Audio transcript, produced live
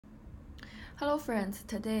Hello friends,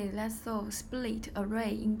 today let's solve split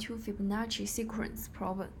array into Fibonacci sequence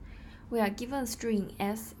problem. We are given a string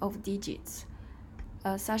S of digits,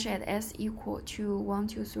 such as S equal to 1,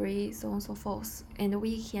 2, 3, so on and so forth, and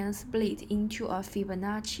we can split into a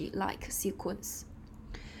Fibonacci-like sequence.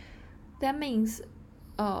 That means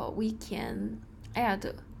we can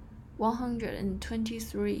add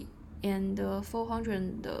 123 and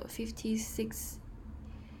 456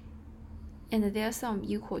 and their sum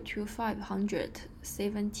equal to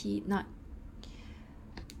 579.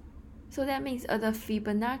 So that means the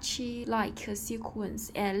Fibonacci-like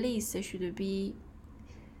sequence at least should be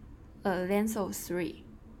a length of 3,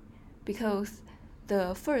 because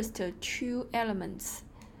the first two elements,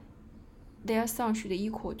 their sum should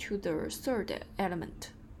equal to the third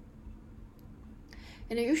element.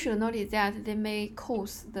 And you should notice that they may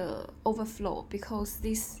cause the overflow because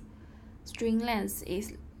this string length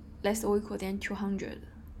is less or equal than 200,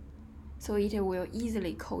 so it will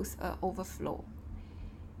easily cause an overflow.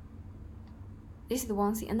 This is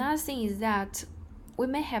one thing. Another thing is that we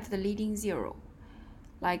may have the leading zero,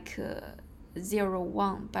 like 0,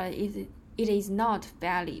 1, but it is not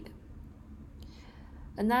valid.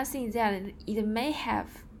 Another thing is that it may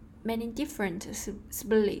have many different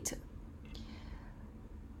split.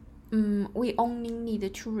 We only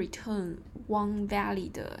need to return one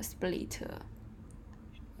valid split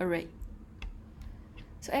array.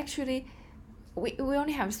 So actually, we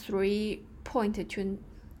only have 3 points to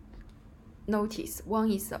notice. One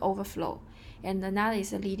is the overflow, and another is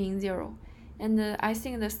the leading zero. And I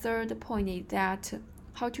think the third point is that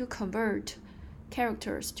how to convert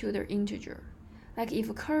characters to their integer. Like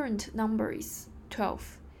if current number is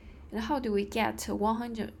 12, and how do we get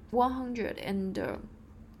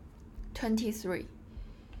 123?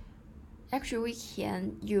 Actually, we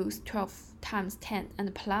can use 12 times 10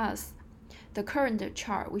 and plus the current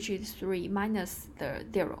char, which is 3, minus the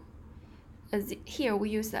 0. Here we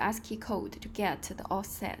use the ASCII code to get the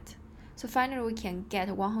offset. So finally we can get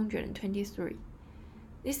 123.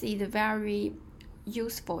 This is a very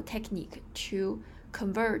useful technique to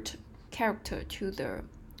convert character to the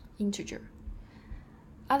integer.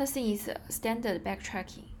 Other thing is standard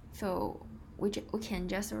backtracking. So we can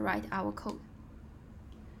just write our code.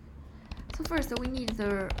 So first we need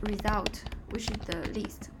the result, which is the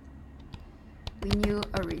list. We knew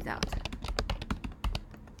a result.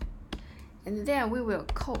 And then we will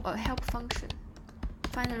call a help function.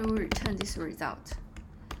 Finally we return this result.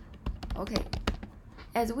 Okay,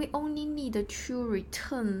 as we only need to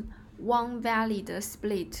return one valid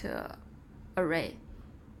split array.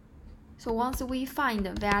 So once we find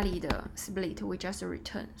a valid split, we just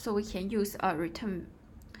return. So we can use a return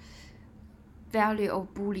value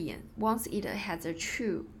of Boolean. Once it has a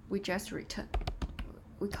true, we just return.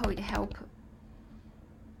 We call it help.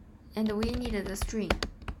 And we need the string.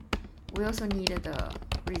 We also need the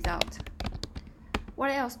result.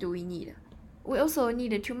 What else do we need? We also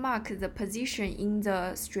need to mark the position in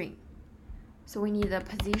the string. So we need the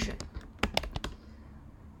position.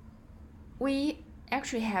 We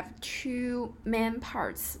actually have two main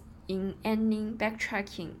parts in any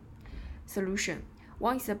backtracking solution.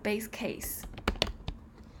 One is the base case.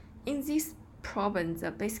 In this problem,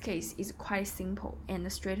 the base case is quite simple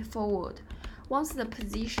and straightforward. Once the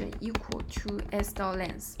position equal to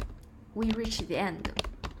s.length, we reach the end.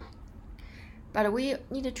 But we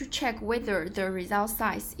need to check whether the result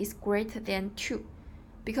size is greater than 2.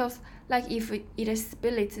 Because like if it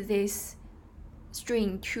splits this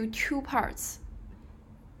string to 2 parts,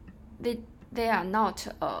 they are not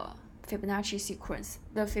a Fibonacci sequence.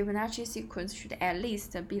 The Fibonacci sequence should at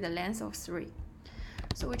least be the length of 3.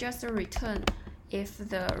 So we just return if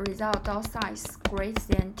the result size is greater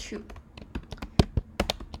than 2.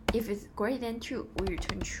 If it's greater than 2, we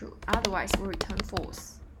return true. Otherwise, we return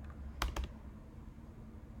false.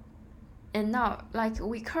 And now, like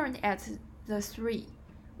we currently at the 3,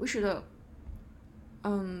 we should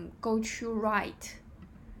go to right.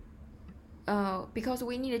 Because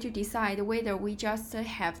we needed to decide whether we just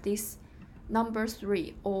have this number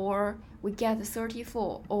 3, or we get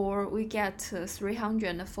 34, or we get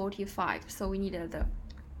 345. So we needed to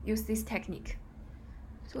use this technique.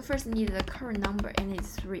 So we first need the current number, and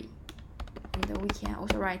it's 3. And we can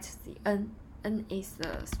also write the n. N is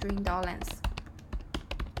the string.length.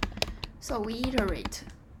 So we iterate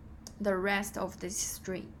the rest of this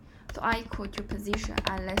string. So I equal to position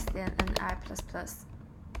I less than ni plus plus.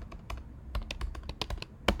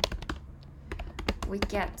 We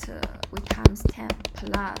get we times 10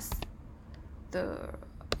 plus the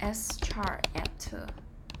s char at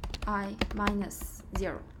I minus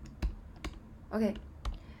 0. Okay.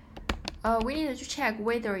 We need to check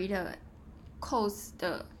whether it cause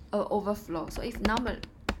the overflow. So if number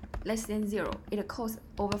less than 0, it causes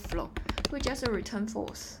overflow. We just return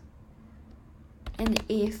false. And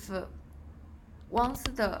if once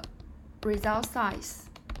the result size,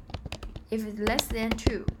 if it's less than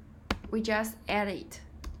 2, we just add it.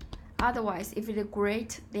 Otherwise, if it's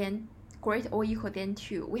greater or equal than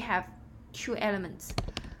 2, we have 2 elements.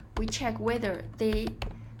 We check whether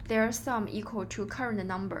their sum equal to current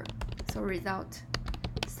number. So result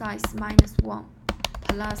size minus 1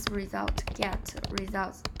 plus result get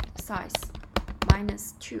result size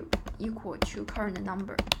minus 2 equal to current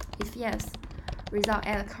number. If yes, result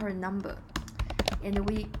add current number. And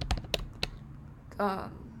we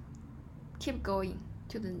keep going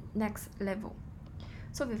to the next level.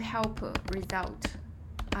 So with help result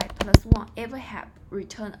I plus 1 ever have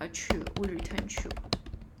return a true, we return true.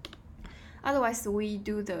 Otherwise, we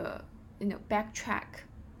do the backtrack,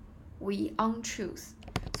 we unchoose.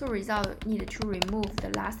 So result need to remove the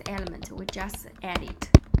last element, we just add it.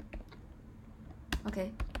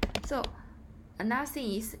 Okay, so another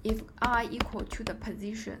thing is if I equal to the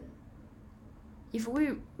position, if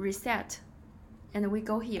we reset and we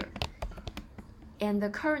go here, and the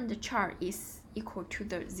current chart is equal to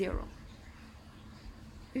the 0,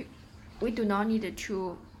 we do not need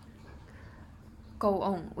to go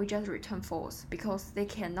on, we just return false because they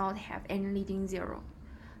cannot have any leading 0.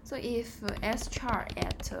 So if S chart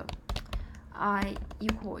at I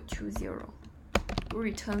equal to 0, we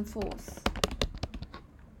return false.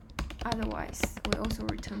 Otherwise, we also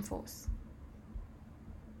return false.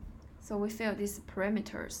 So we fill these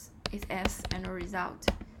parameters is S and a result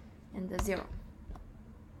and the 0.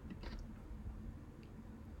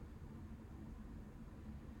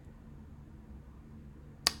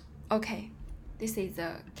 Okay, this is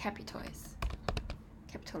a capitalized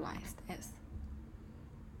S.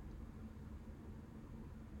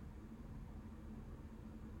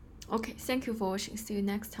 Okay, thank you for watching. See you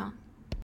next time.